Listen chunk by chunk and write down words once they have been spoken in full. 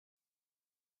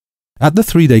At the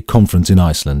three-day conference in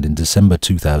Iceland in December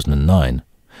 2009,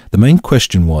 the main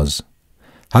question was,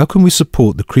 how can we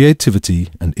support the creativity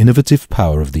and innovative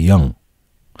power of the young,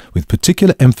 with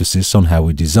particular emphasis on how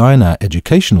we design our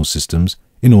educational systems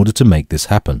in order to make this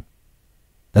happen?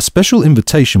 A special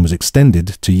invitation was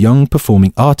extended to young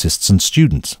performing artists and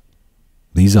students.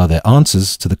 These are their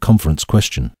answers to the conference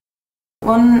question.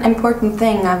 One important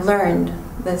thing I've learned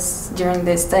during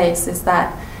these days is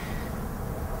that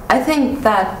I think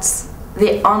that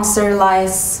the answer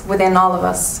lies within all of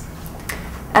us.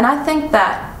 And I think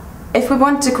that if we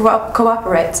want to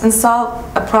cooperate and solve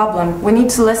a problem, we need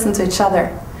to listen to each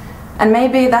other. And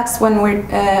maybe that's when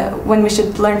we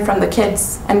should learn from the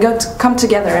kids and come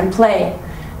together and play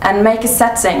and make a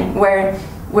setting where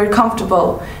we're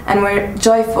comfortable and we're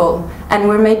joyful and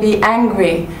we're maybe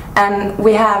angry and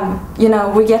we have,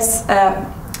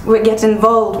 we get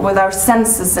involved with our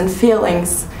senses and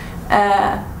feelings.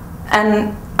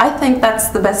 And I think that's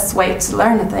the best way to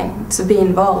learn a thing, to be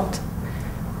involved.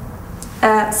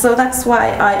 So that's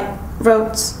why I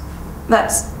wrote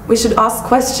that we should ask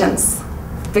questions,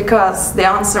 because the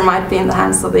answer might be in the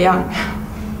hands of the young.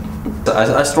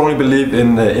 I strongly believe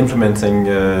in implementing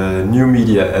new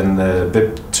media and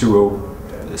Web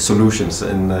 2.0 solutions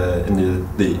in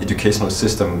the educational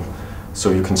system,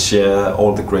 so you can share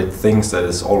all the great things that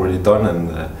is already done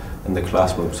in the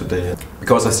classroom today.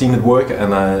 Because I've seen it work,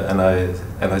 and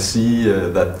I see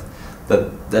that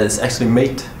it's actually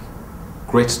made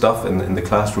great stuff in the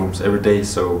classrooms every day.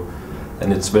 So,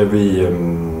 and it's very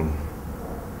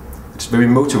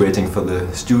motivating for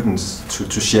the students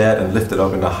to share and lift it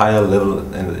up in a higher level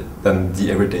than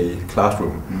the everyday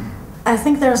classroom. I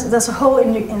think there's a hole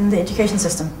in the education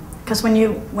system, because when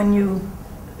you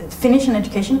finish an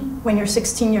education, when you're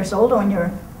 16 years old or when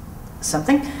you're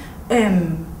something,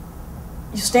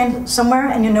 you stand somewhere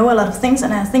and you know a lot of things,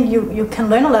 and I think you can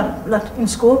learn a lot in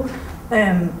school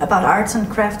about arts and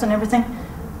craft and everything,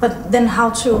 but then how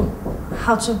to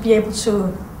be able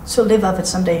to live of it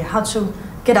someday, how to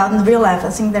get out in the real life. I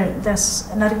think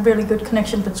there's not a really good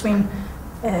connection between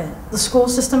the school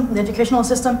system, the educational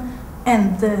system,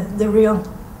 and the real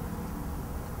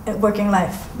working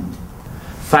life.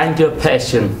 Find your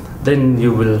passion, then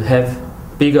you will have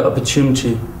bigger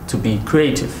opportunity to be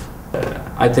creative.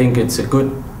 I think it's a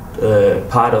good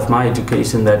part of my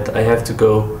education that I have to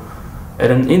go at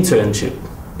an internship.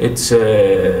 It's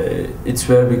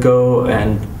where we go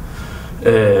and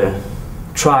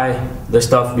try the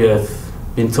stuff we have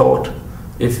been taught,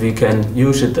 if we can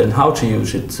use it and how to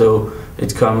use it, so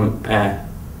it come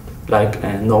like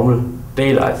a normal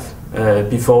day life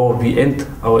before we end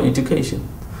our education.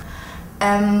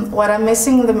 What I'm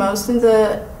missing the most in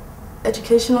the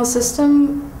educational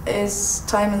system is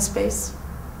time and space.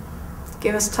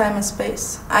 Give us time and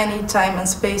space. I need time and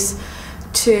space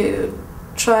to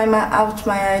try out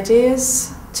my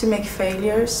ideas, to make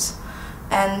failures,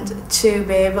 and to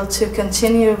be able to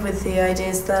continue with the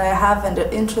ideas that I have and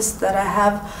the interests that I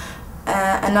have,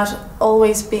 and not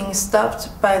always being stopped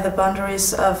by the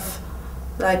boundaries of,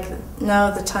 like,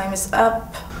 no, the time is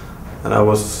up. And I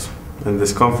was in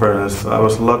this conference, I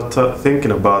was a lot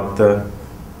thinking about the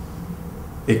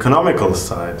economical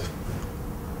side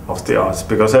of the arts,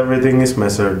 because everything is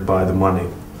measured by the money.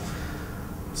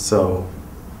 So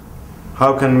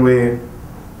how can we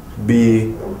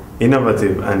be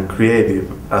innovative and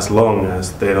creative as long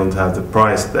as they don't have the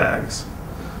price tags?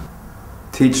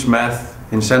 Teach math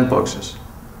in sandboxes.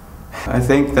 I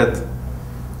think that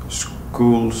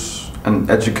schools and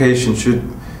education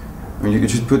you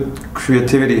should put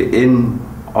creativity in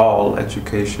all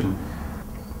education.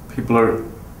 People are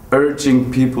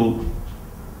urging people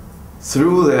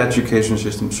through the education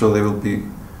system so they will be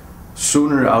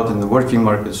sooner out in the working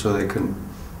market, so they can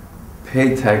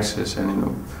pay taxes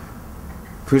and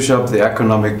push up the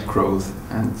economic growth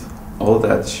and all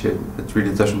that shit that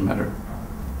really doesn't matter.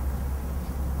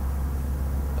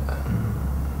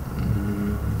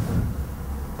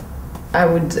 I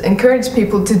would encourage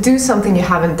people to do something you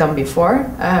haven't done before,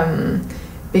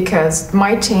 because it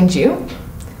might change you.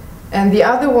 And the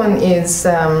other one is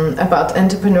about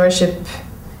entrepreneurship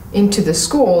into the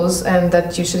schools, and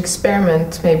that you should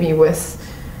experiment maybe with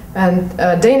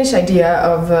a Danish idea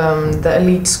of the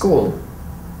elite school,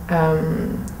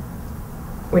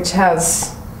 which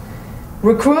has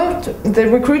the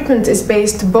recruitment is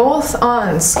based both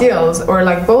on skills, or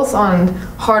like both on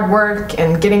hard work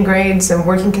and getting grades and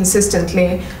working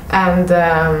consistently, and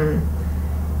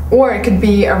or it could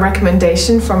be a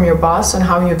recommendation from your boss on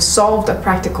how you've solved a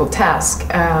practical task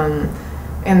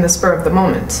in the spur of the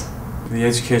moment. The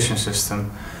education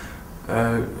system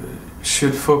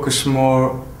should focus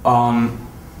more on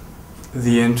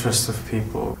the interest of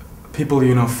people. People,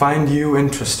 you know, find you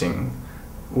interesting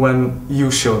when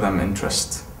you show them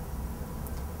interest.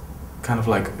 Kind of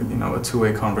like, you know, a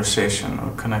two-way conversation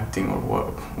or connecting or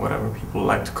whatever people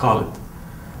like to call it.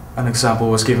 An example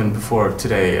was given before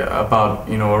today about,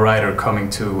 you know, a writer coming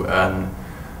to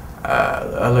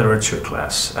a literature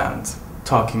class and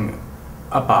talking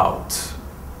about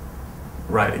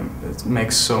writing. It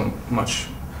makes so much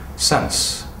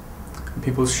sense.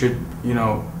 People should, you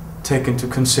know, take into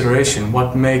consideration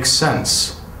what makes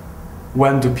sense.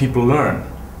 When do people learn?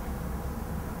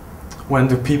 When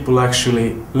do people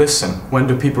actually listen? When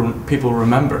do people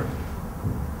remember?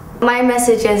 My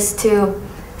message is to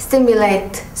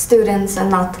stimulate students and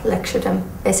not lecture them,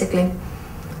 basically.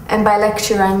 And by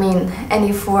lecture I mean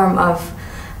any form of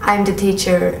I'm the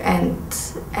teacher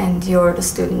and you're the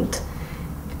student.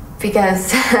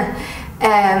 Because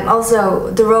also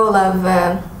the role of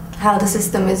how the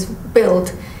system is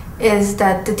built is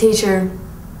that the teacher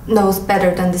knows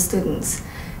better than the students.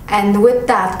 And with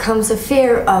that comes a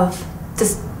fear of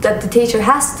that the teacher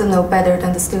has to know better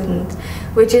than the student,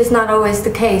 which is not always the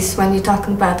case when you're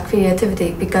talking about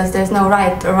creativity, because there's no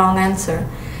right or wrong answer.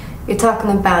 You're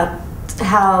talking about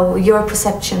how your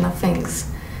perception of things,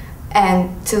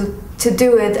 and to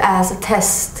do it as a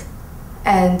test,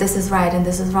 and this is right and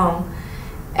this is wrong.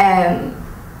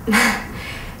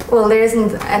 Well, there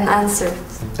isn't an answer.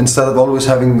 Instead of always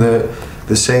having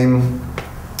the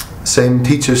same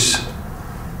teachers,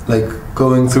 like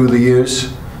going through the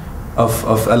years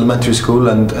of elementary school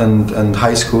and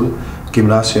high school,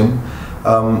 gymnasium,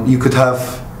 you could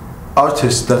have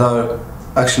artists that are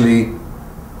actually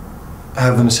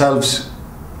have themselves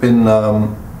been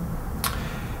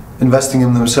investing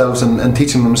in themselves and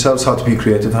teaching themselves how to be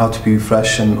creative, how to be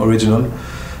fresh and original,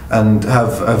 and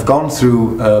have gone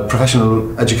through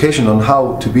professional education on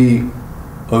how to be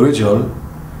original.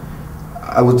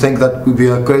 I would think that would be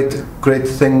a great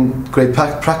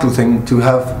practical thing to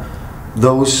have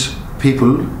those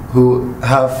people who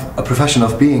have a profession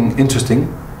of being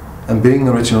interesting and being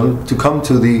original to come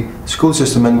to the school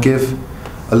system and give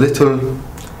a little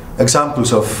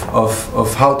examples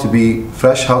of how to be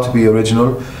fresh, how to be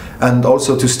original, and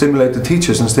also to stimulate the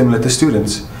teachers and stimulate the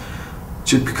students.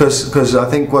 Because I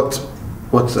think what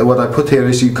I put here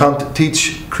is you can't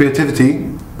teach creativity,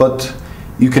 but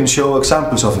you can show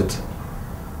examples of it.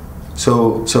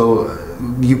 So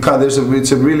you can't.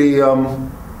 It's a really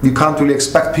you can't really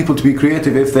expect people to be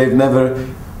creative if they've never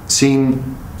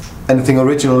seen anything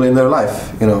original in their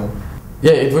life, you know.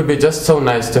 Yeah, it would be just so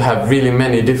nice to have really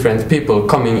many different people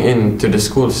coming into the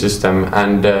school system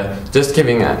and just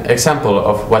giving an example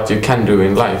of what you can do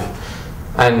in life.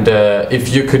 And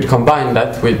if you could combine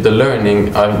that with the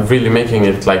learning of really making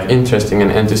it like interesting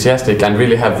and enthusiastic and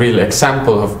really have real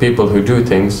examples of people who do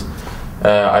things,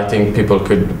 I think people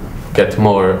could get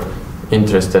more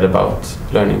interested about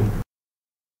learning.